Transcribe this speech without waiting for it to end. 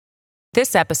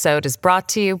This episode is brought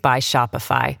to you by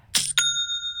Shopify.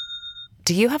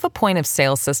 Do you have a point of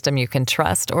sale system you can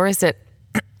trust, or is it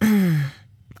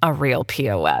a real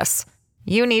POS?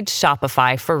 You need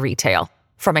Shopify for retail.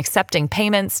 From accepting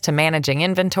payments to managing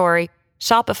inventory,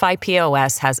 Shopify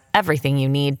POS has everything you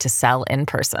need to sell in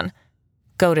person.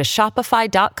 Go to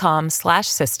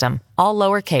shopify.com/system, all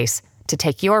lowercase, to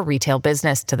take your retail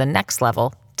business to the next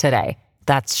level today.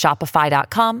 That's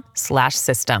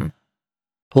shopify.com/system.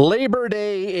 Labor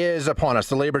Day is upon us,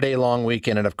 the Labor Day long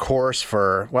weekend. And of course,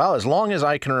 for, well, as long as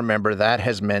I can remember, that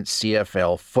has meant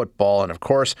CFL football. And of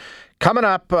course, coming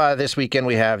up this weekend,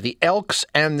 we have the Elks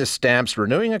and the Stamps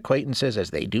renewing acquaintances as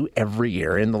they do every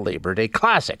year in the Labor Day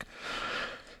Classic.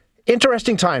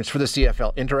 Interesting times for the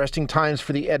CFL, interesting times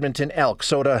for the Edmonton Elks.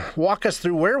 So to walk us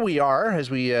through where we are as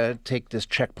we take this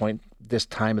checkpoint this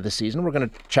time of the season, we're going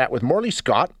to chat with Morley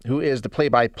Scott, who is the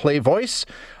play-by-play voice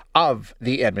of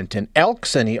the Edmonton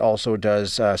Elks, and he also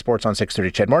does sports on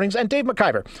 6:30 CHED Mornings, and Dave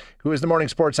McIver, who is the morning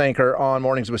sports anchor on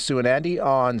Mornings with Sue and Andy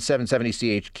on 770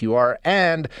 CHQR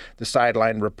and the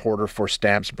sideline reporter for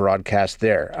Stamps broadcast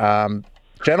there.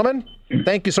 Gentlemen,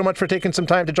 thank you so much for taking some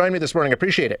time to join me this morning. I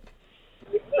appreciate it.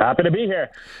 Happy to be here.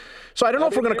 So I don't know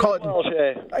if we're going to call it.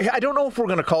 I don't know if we're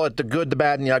going to call it the good, the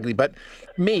bad, and the ugly, but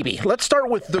maybe. Let's start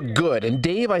with the good. And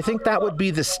Dave, I think that would be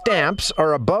the Stamps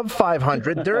are above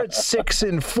 500. They're at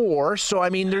 6-4. So I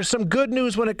mean, there's some good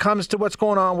news when it comes to what's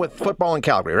going on with football in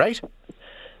Calgary, right?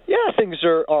 Yeah, things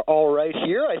are all right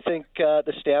here. I think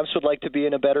the Stamps would like to be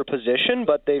in a better position,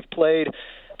 but they've played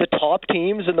the top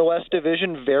teams in the West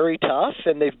Division very tough,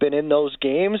 and they've been in those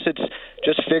games. It's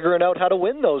just figuring out how to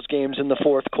win those games in the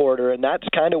fourth quarter, and that's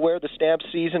kind of where the Stamps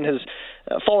season has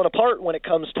fallen apart when it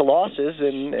comes to losses,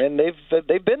 and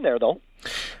they've been there, though.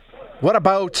 What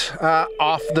about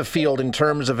off the field in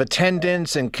terms of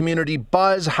attendance and community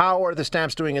buzz? How are the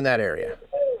Stamps doing in that area?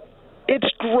 It's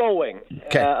growing,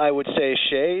 I would say,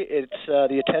 Shay. It's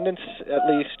the attendance, at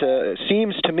least,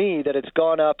 seems to me that it's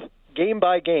gone up game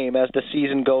by game as the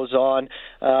season goes on. It's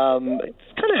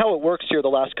kind of how it works here the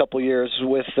last couple of years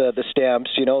with the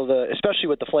Stamps. You know, especially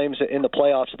with the Flames in the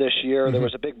playoffs this year, there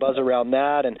was a big buzz around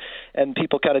that, and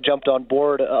people kind of jumped on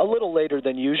board a little later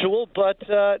than usual. But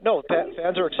no,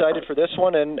 fans are excited for this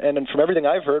one, and from everything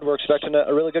I've heard, we're expecting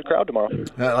a really good crowd tomorrow.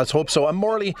 Let's hope so.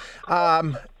 Morley,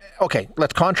 okay,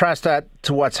 let's contrast that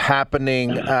to what's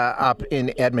happening up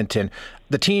in Edmonton.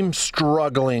 The team's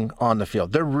struggling on the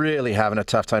field. They're really having a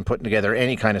tough time putting together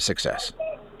any kind of success.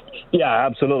 Yeah,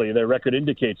 absolutely. Their record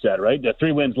indicates that, right?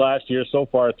 3 wins last year, so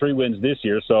far 3 wins this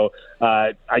year. So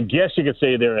I guess you could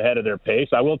say they're ahead of their pace.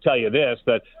 I will tell you this,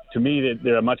 that to me,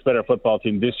 they're a much better football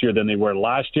team this year than they were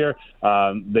last year.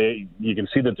 You can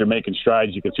see that they're making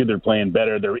strides. You can see they're playing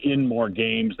better. They're in more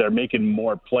games. They're making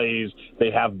more plays.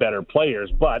 They have better players,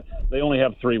 but they only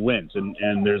have 3 wins,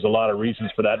 and there's a lot of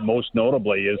reasons for that. Most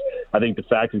notably is, I think, the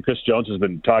fact, and Chris Jones has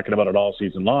been talking about it all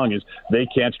season long, is they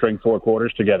can't string 4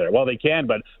 quarters together. Well, they can,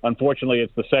 but unfortunately,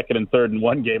 it's the second and third in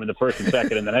one game and the first and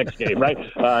second in the next game, right?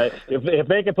 If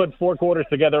they could put 4 quarters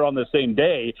together on the same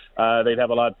day, they'd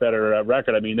have a lot better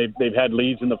record. I mean, they've had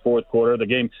leads in the fourth quarter. The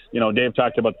game, Dave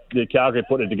talked about the Calgary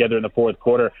putting it together in the fourth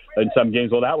quarter in some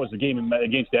games. Well, that was the game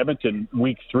against Edmonton,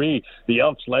 week 3. The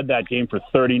Elks led that game for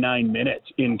 39 minutes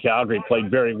in Calgary, played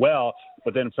very well,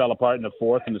 but then fell apart in the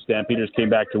fourth, and the Stampeders came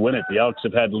back to win it. The Elks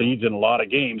have had leads in a lot of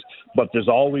games, but there's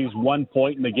always one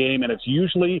point in the game, and it's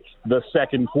usually the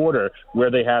second quarter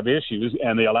where they have issues,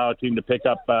 and they allow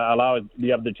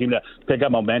the other team to pick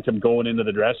up momentum going into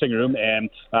the dressing room, and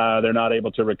they're not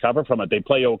able to recover from it. They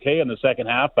play okay in the second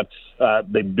half, but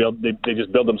they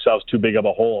just build themselves too big of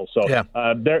a hole. So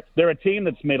they're a team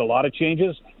that's made a lot of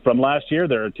changes from last year.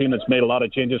 They're a team that's made a lot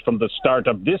of changes from the start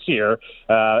of this year,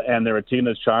 and they're a team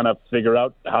that's trying to figure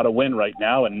out how to win right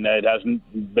now, and it hasn't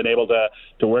been able to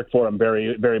work for them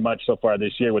very, very much so far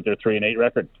this year with their 3-8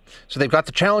 record. So they've got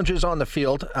the challenges on the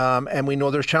field, and we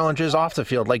know there's challenges off the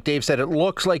field. Like Dave said, it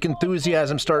looks like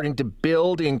enthusiasm starting to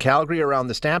build in Calgary around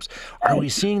the Stamps. Are we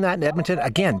seeing that in Edmonton?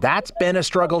 Again, that's been a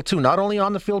struggle too, not only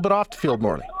on the field but off the field,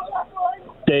 Morley.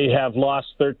 They have lost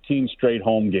 13 straight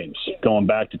home games going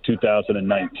back to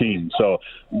 2019. So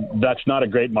that's not a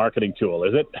great marketing tool,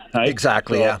 is it? Right?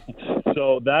 Exactly, so, yeah.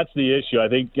 So that's the issue. I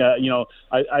think,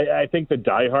 I think the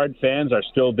diehard fans are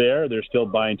still there. They're still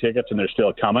buying tickets and they're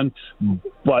still coming.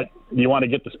 But you want to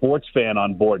get the sports fan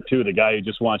on board, too, the guy who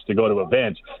just wants to go to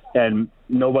events. And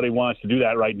nobody wants to do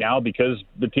that right now because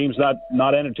the team's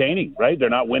not entertaining, right? They're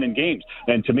not winning games.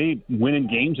 And to me, winning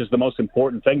games is the most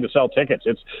important thing to sell tickets.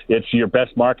 It's your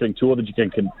best marketing tool that you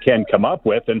can come up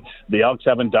with, and the Elks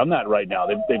haven't done that right now.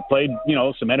 They've played,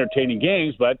 some entertaining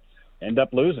games, but end up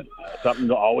losing. Something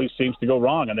always seems to go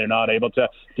wrong, and they're not able to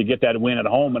get that win at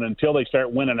home. And until they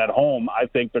start winning at home, I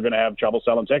think they're going to have trouble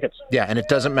selling tickets. Yeah, and it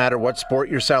doesn't matter what sport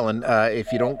you're selling.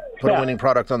 If you don't put a winning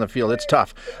product on the field, it's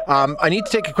tough. I need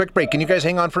to take a quick break. Can you guys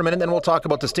hang on for a minute, then we'll talk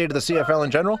about the state of the CFL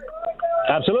in general?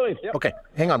 Absolutely. Yep. Okay,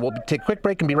 hang on. We'll take a quick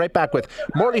break and be right back with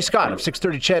Morley Scott of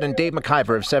 630 CHED and Dave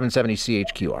McIver of 770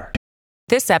 CHQR.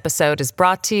 This episode is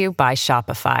brought to you by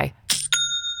Shopify.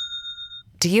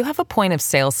 Do you have a point of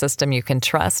sale system you can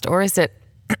trust, or is it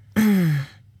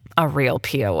a real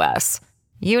POS?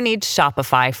 You need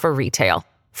Shopify for retail.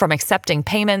 From accepting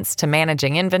payments to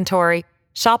managing inventory,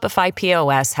 Shopify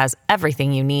POS has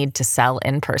everything you need to sell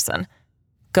in person.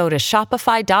 Go to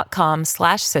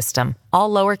shopify.com/system,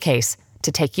 all lowercase,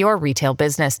 to take your retail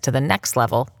business to the next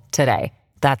level today.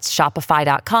 That's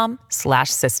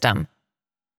shopify.com/system.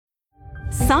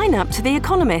 Sign up to The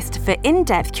Economist for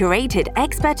in-depth curated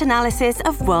expert analysis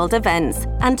of world events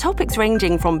and topics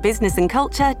ranging from business and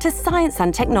culture to science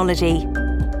and technology.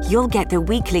 You'll get the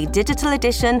weekly digital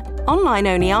edition,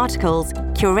 online-only articles,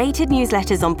 curated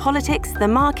newsletters on politics, the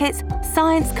markets,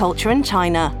 science, culture and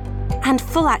China, and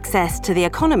full access to The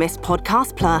Economist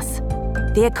Podcast Plus.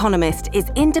 The Economist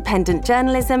is independent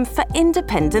journalism for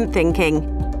independent thinking.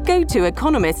 Go to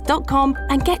economist.com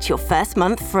and get your first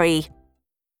month free.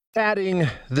 Adding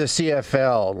the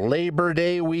CFL. Labor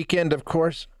Day weekend, of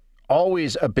course.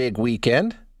 Always a big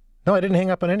weekend. No, I didn't hang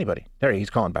up on anybody. There, he's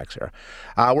calling back, Sarah.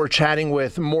 We're chatting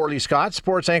with Morley Scott,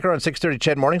 sports anchor on 630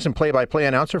 CHED Mornings and play-by-play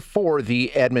announcer for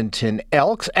the Edmonton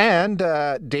Elks, and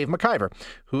Dave McIver,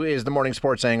 who is the morning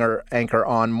sports anchor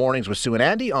on Mornings with Sue and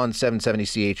Andy on 770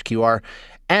 CHQR,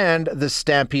 and the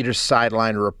Stampeders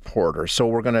sideline reporter. So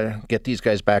we're going to get these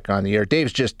guys back on the air.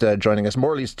 Dave's just joining us.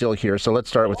 Morley's still here, so let's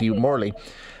start with you, Morley.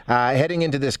 Heading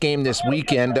into this game this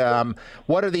weekend,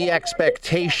 what are the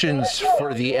expectations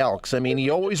for the Elks? I mean,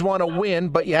 you always want to win,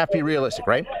 but you have to be realistic,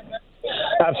 right?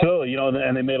 Absolutely,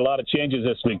 and they made a lot of changes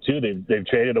this week too. They've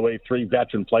traded away 3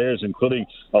 veteran players, including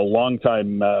a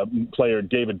longtime player,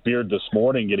 David Beard, this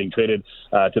morning, getting traded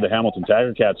to the Hamilton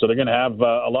Tiger Cats. So they're going to have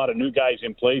a lot of new guys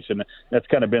in place, and that's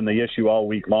kind of been the issue all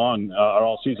week long, or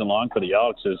all season long for the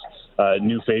Elks, is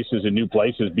new faces and new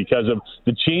places because of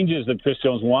the changes that Chris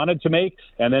Jones wanted to make,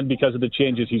 and then because of the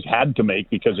changes he's had to make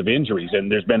because of injuries.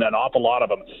 And there's been an awful lot of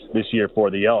them this year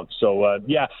for the Elks. So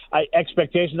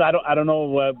expectations. I don't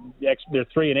know. They're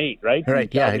 3-8, right? Right.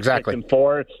 Yeah, exactly.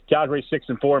 6-4. Calgary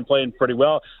 6-4 and playing pretty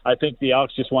well. I think the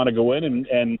Elks just want to go in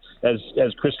and as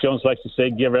Chris Jones likes to say,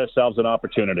 give ourselves an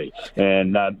opportunity.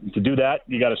 And to do that,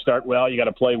 you got to start well, you got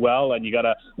to play well, and you got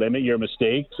to limit your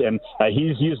mistakes. And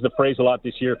he's used the phrase a lot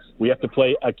this year. We have to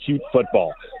play acute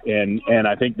football, and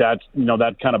I think that's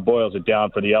that kind of boils it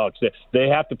down for the Elks. They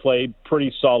have to play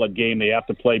pretty solid game. They have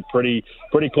to play pretty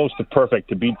close to perfect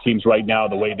to beat teams right now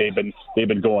the way they've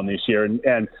been going this year.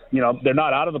 And they're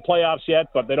not out of the playoffs yet,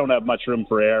 but they don't have much room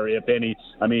for error, if any.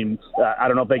 I mean, I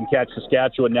don't know if they can catch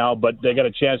Saskatchewan now, but they got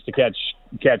a chance to catch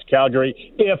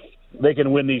Calgary if they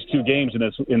can win these 2 games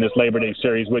in this Labor Day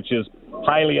series, which is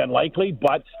highly unlikely,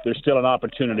 but there's still an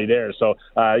opportunity there. So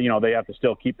they have to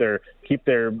still keep their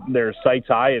sights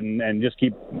high and just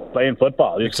keep playing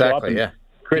football. Just exactly. Yeah.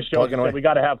 Chris Jones said we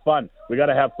got to have fun. We got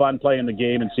to have fun playing the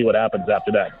game and see what happens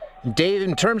after that. Dave,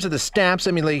 in terms of the Stamps,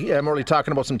 I mean, I'm only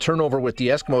talking about some turnover with the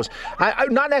Eskimos. I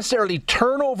not necessarily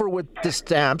turnover with the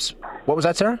Stamps. What was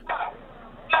that, Sarah?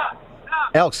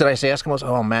 Elks. Did I say Eskimos?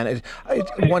 Oh, man.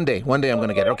 One day I'm going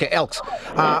to get it. Okay, Elks.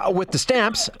 With the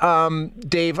Stamps,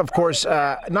 Dave, of course,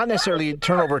 not necessarily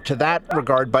turnover to that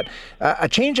regard, but a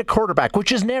change at quarterback,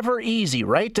 which is never easy,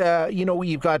 right?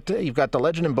 You've got the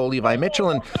legend in Bo Levi Mitchell,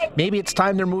 and maybe it's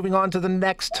time they're moving on to the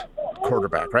next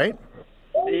quarterback, right?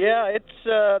 Yeah,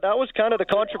 that was kind of the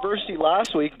controversy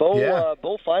last week.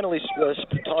 Bo finally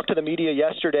talked to the media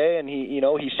yesterday, and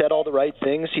he said all the right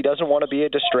things. He doesn't want to be a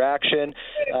distraction.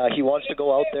 He wants to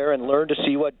go out there and learn to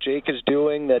see what Jake is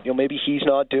doing that maybe he's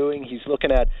not doing. He's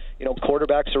looking at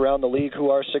quarterbacks around the league who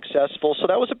are successful. So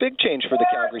that was a big change for the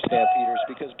Calgary Stampeders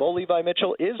because Bo Levi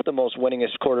Mitchell is the most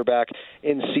winningest quarterback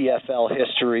in CFL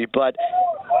history. But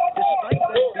despite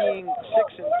them being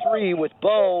 6-3 with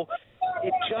Bo,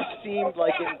 it just seemed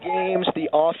like in games the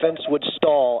offense would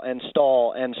stall and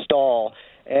stall and stall.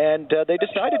 And they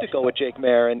decided to go with Jake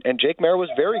Maier, and Jake Maier was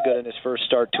very good in his first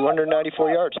start,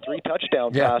 294 yards, 3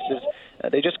 touchdown passes.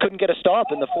 They just couldn't get a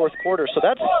stop in the fourth quarter. So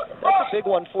that's a big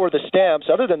one for the Stamps.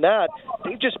 Other than that,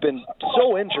 they've just been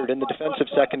so injured in the defensive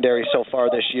secondary so far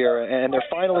this year, and they're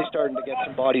finally starting to get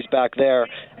some bodies back there.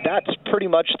 That's pretty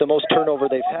much the most turnover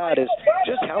they've had, is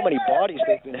just how many bodies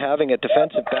they've been having at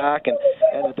defensive back. And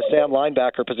and at the Sam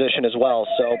linebacker position as well.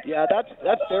 So, yeah, that's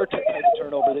their type of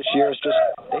turnover this year is just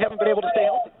they haven't been able to stay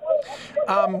healthy.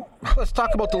 Let's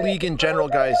talk about the league in general,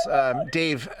 guys.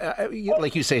 Dave,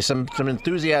 like you say, some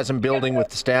enthusiasm building with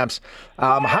the Stamps.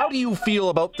 How do you feel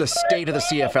about the state of the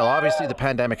CFL? Obviously, the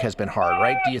pandemic has been hard,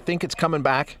 right? Do you think it's coming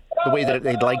back the way that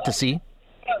they'd like to see?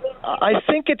 I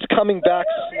think it's coming back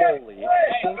slowly.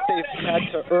 I think they've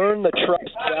had to earn the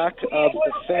trust back of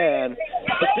the fan.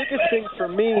 The biggest thing for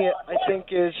me, I think,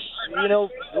 is,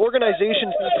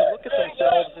 organizations need to look at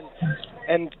themselves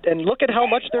and look at how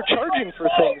much they're charging for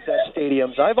things at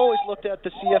stadiums. I've always looked at the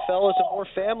CFL as a more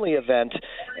family event.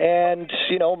 And,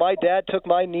 my dad took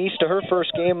my niece to her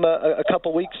first game a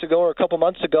couple weeks ago or a couple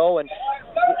months ago, and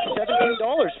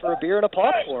 $17 for a beer and a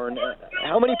popcorn.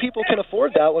 How many people can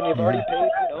afford that when you've already paid,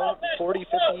 $40, $50,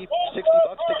 $60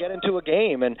 to get into a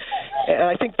game? And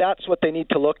I think that's what they need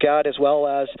to look at, as well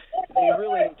as they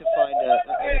really need to find an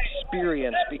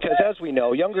experience, because as we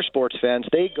know, younger sports fans,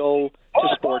 they go to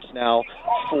sports now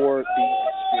for the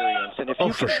experience. And if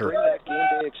you can bring that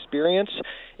game day experience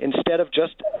instead of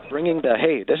just bringing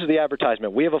hey, this is the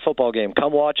advertisement, we have a football game,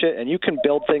 come watch it, and you can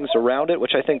build things around it,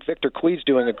 which I think Victor Quee's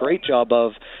doing a great job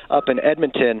of up in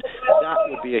Edmonton, that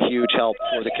would be a huge help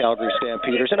for the Calgary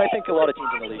Stampeders, and I think a lot of teams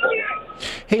in the league as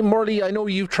well. Hey, Morley, I know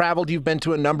you've traveled, you've been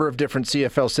to a number of different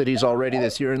CFL cities already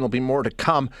this year, and there'll be more to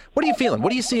come. What are you feeling?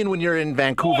 What are you seeing when you're in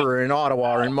Vancouver or in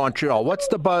Ottawa or in Montreal? What's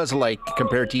the buzz like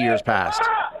compared to years past?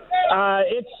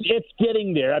 It's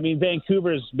getting there. I mean,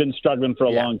 Vancouver's been struggling for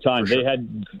a long time. Sure.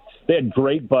 They had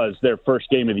great buzz their first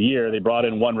game of the year. They brought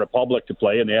in One Republic to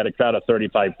play, and they had a crowd of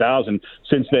 35,000.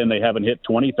 Since then, they haven't hit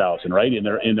 20,000, right,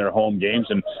 in their home games.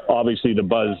 And obviously, the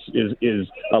buzz is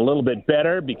a little bit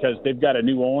better because they've got a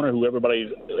new owner who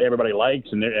everybody likes,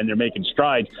 and they're making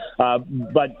strides.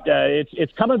 But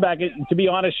it's coming back. To be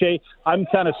honest, Shay, I'm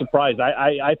kind of surprised.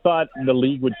 I thought the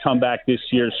league would come back this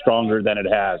year stronger than it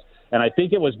has. And I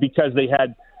think it was because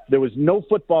there was no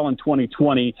football in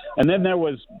 2020, and then there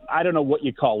was, I don't know what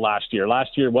you call last year.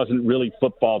 Last year wasn't really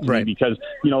football to me because,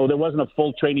 there wasn't a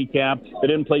full training camp. They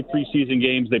didn't play preseason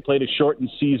games. They played a shortened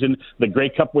season. The Grey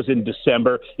Cup was in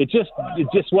December. It just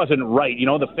wasn't right.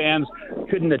 The fans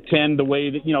couldn't attend the way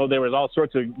that, there was all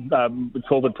sorts of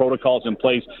COVID protocols in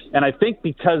place. And I think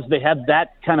because they had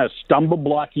that kind of stumble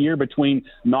block year between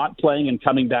not playing and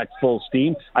coming back full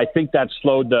steam, I think that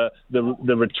slowed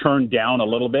the return down a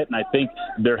little bit. And I think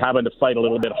they're having to fight a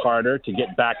little bit harder to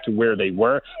get back to where they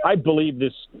were. I believe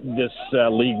this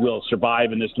league will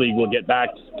survive and this league will get back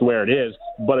to where it is,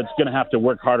 but it's going to have to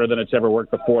work harder than it's ever worked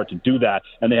before to do that,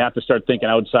 and they have to start thinking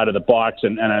outside of the box,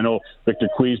 and I know Victor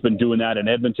Quee's been doing that in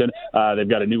Edmonton. They've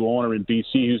got a new owner in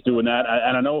BC who's doing that,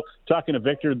 and I know, talking to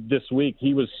Victor this week,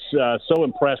 he was so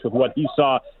impressed with what he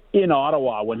saw in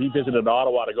Ottawa when he visited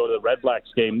Ottawa to go to the Red Blacks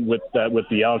game with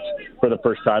the Elks for the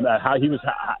first time. How he was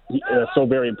so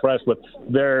very impressed with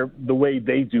the way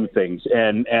they do things,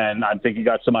 and I think he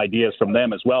got some ideas from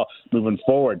them as well moving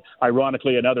forward.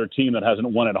 Ironically, another team that hasn't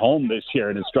won at home this year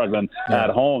and is struggling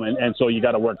at home, and so you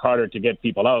got to work harder to get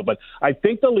people out. But I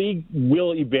think the league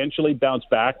will eventually bounce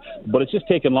back, but it's just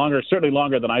taken longer, certainly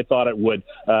longer than I thought it would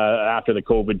after the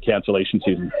COVID cancellation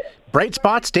season. Bright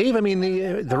spots, Dave. I mean,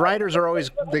 the Riders are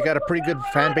always, they got a pretty good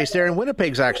fan base there, and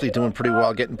Winnipeg's actually doing pretty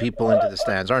well getting people into the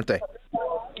stands, aren't they?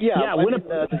 Yeah,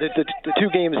 the two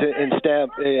games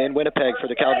in Winnipeg for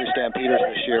the Calgary Stampeders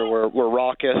this year were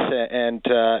raucous and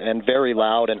very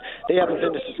loud, and they haven't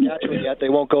been to Saskatchewan yet. They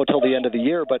won't go till the end of the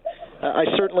year, but I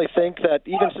certainly think that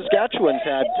even Saskatchewan's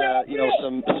had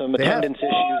some attendance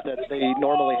issues that they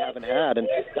normally haven't had, and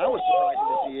that was surprising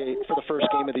to see for the first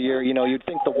game of the year. You'd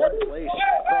think the one place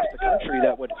across the country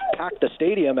that would pack the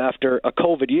stadium after a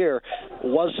COVID year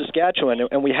was Saskatchewan,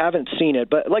 and we haven't seen it.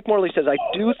 But like Morley says, I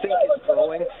do think it's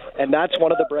growing. And that's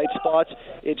one of the bright spots.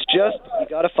 It's just you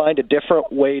got to find a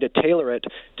different way to tailor it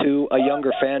to a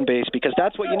younger fan base, because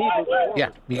that's what you need.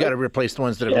 Yeah, you got to replace the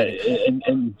ones that have.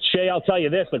 And Shay, I'll tell you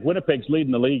this: like Winnipeg's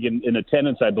leading the league in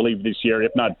attendance, I believe, this year.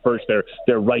 If not first,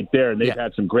 they're right there, and they've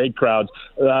had some great crowds.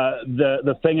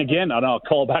 The thing again, and I'll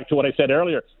call back to what I said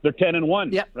earlier: they're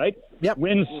 10-1, right? Yep.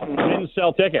 Wins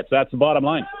sell tickets. That's the bottom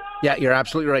line. Yeah, you're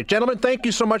absolutely right, gentlemen. Thank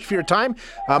you so much for your time.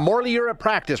 Morley, you're at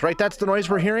practice, right? That's the noise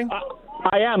we're hearing.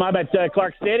 I am. I'm at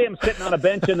Clark Stadium, sitting on a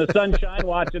bench in the sunshine,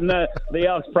 watching the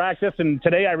Elks practice. And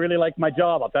today, I really like my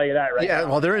job. I'll tell you that right now. Yeah,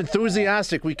 well, they're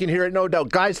enthusiastic. We can hear it, no doubt.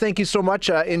 Guys, thank you so much.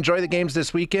 Enjoy the games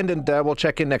this weekend, and we'll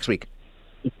check in next week.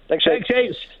 Thanks,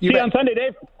 Shay. See you on Sunday,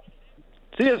 Dave.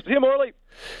 See you, Morley.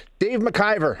 Dave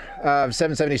McIver of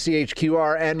 770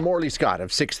 CHQR and Morley Scott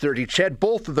of 630 CHED,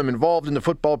 both of them involved in the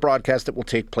football broadcast that will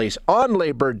take place on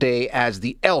Labor Day as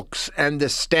the Elks and the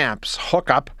Stamps hook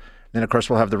up Then, of course,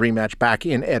 we'll have the rematch back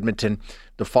in Edmonton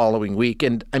the following week.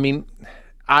 And, I mean,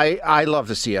 I love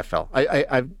the CFL.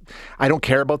 I don't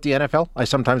care about the NFL. I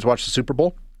sometimes watch the Super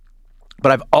Bowl.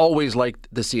 But I've always liked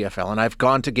the CFL, and I've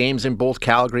gone to games in both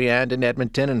Calgary and in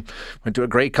Edmonton, and went to a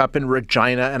Grey Cup in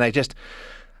Regina, and I'm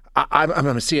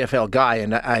a CFL guy,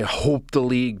 and I hope the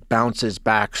league bounces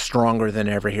back stronger than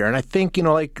ever here. And I think,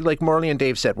 like Morley and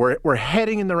Dave said, we're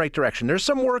heading in the right direction. There's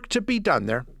some work to be done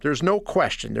there. There's no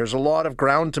question. There's a lot of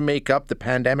ground to make up. The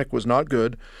pandemic was not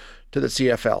good to the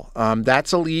CFL.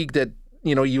 That's a league that,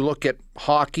 you look at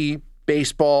hockey,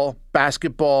 baseball,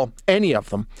 basketball, any of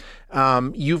them,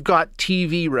 you've got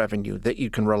TV revenue that you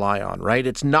can rely on, right?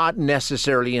 It's not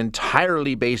necessarily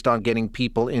entirely based on getting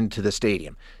people into the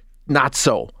stadium. Not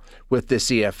so with the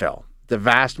CFL. The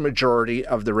vast majority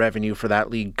of the revenue for that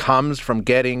league comes from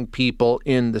getting people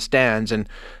in the stands. And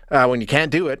when you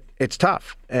can't do it, it's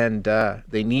tough. And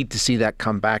they need to see that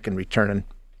come back and return. And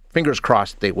fingers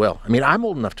crossed they will. I mean, I'm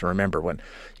old enough to remember when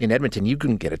in Edmonton you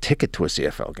couldn't get a ticket to a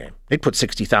CFL game. They'd put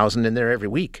 60,000 in there every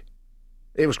week.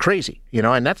 It was crazy,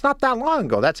 and that's not that long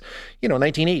ago. That's,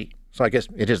 1980. So I guess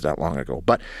it is that long ago.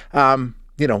 But,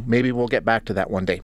 maybe we'll get back to that one day.